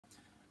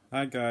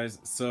Hi guys,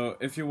 so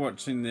if you're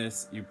watching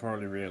this, you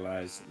probably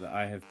realized that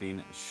I have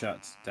been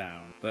shut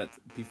down. But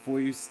before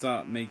you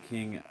start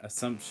making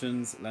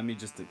assumptions, let me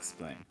just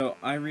explain. So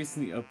I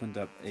recently opened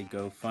up a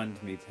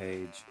GoFundMe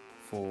page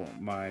for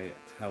my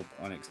help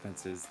on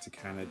expenses to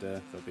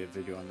Canada. There'll be a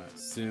video on that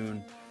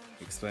soon,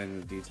 explaining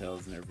the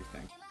details and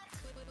everything.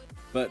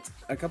 But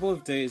a couple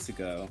of days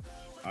ago,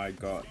 I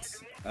got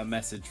a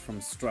message from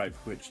Stripe,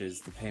 which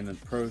is the payment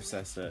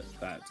processor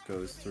that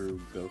goes through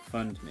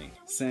GoFundMe,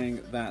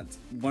 saying that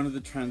one of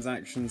the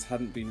transactions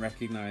hadn't been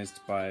recognized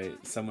by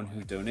someone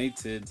who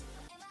donated,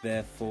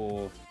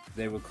 therefore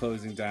they were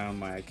closing down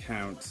my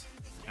account,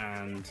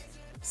 and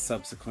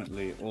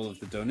subsequently all of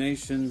the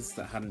donations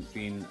that hadn't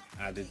been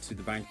added to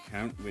the bank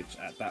account, which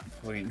at that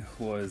point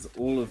was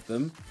all of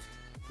them,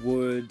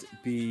 would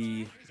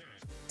be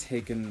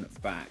taken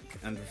back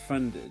and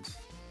refunded.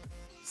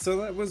 So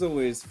that was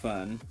always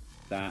fun,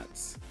 that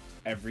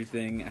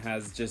everything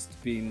has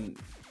just been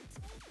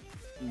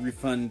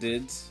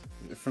refunded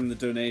from the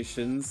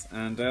donations.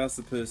 And I asked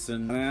the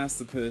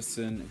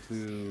person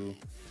who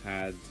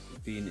had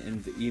been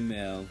in the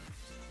email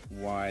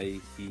why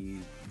he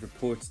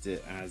reported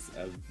it as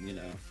a,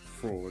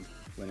 fraud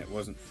when it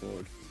wasn't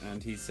fraud,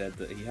 and he said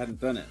that he hadn't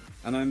done it.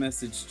 And I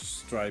messaged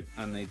Stripe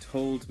and they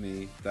told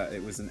me that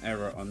it was an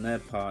error on their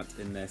part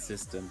in their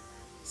system.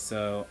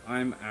 So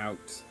I'm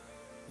out,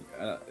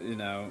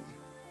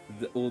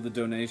 all the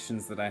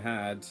donations that I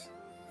had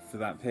for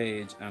that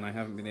page, and I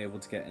haven't been able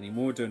to get any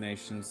more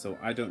donations, so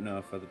I don't know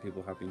if other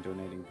people have been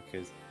donating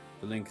because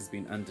the link has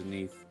been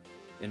underneath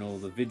in all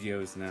the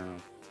videos now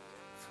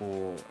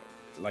for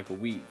like a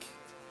week.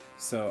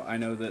 So I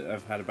know that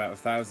I've had about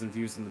 1,000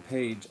 views on the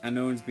page and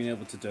no one's been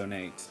able to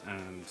donate,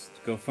 and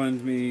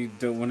GoFundMe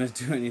don't want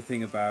to do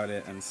anything about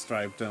it, and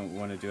Stripe don't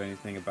want to do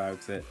anything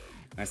about it.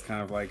 And it's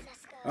kind of like,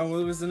 oh well,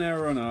 it was an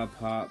error on our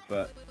part,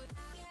 but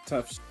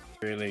tough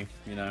really,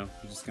 you're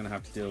just gonna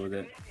have to deal with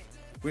it.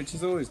 Which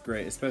is always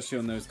great, especially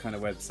on those kind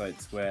of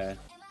websites where,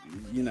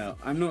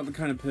 I'm not the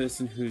kind of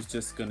person who's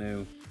just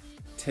gonna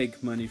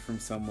take money from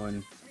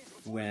someone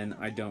when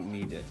I don't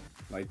need it.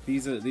 Like,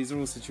 these are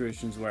all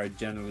situations where I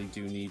generally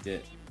do need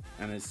it,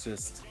 and it's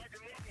just,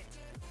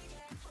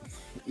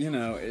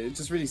 it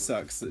just really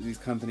sucks that these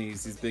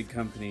big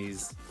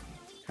companies,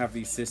 have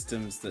these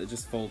systems that are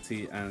just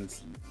faulty and,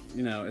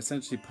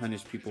 essentially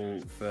punish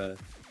people for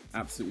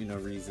absolutely no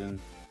reason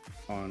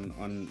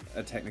on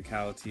a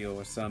technicality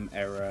or some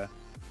error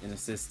in a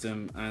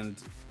system. And,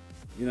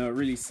 it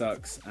really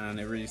sucks, and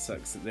it really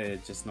sucks that they're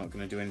just not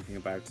going to do anything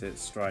about it,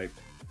 Stripe.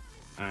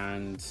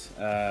 And,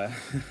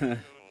 and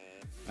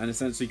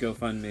essentially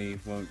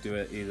GoFundMe won't do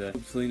it either.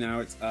 Hopefully now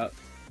it's up,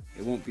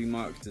 it won't be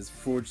marked as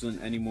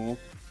fraudulent anymore.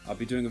 I'll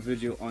be doing a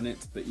video on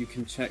it, but you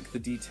can check the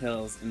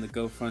details in the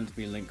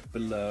GoFundMe link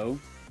below.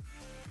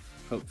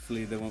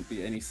 Hopefully there won't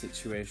be any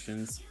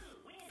situations.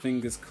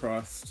 Fingers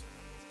crossed,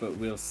 but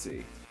we'll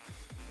see.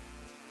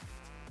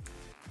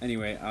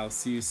 Anyway, I'll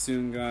see you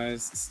soon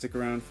guys. Stick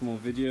around for more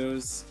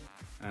videos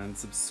and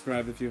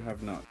subscribe if you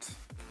have not.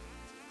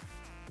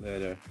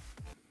 Later.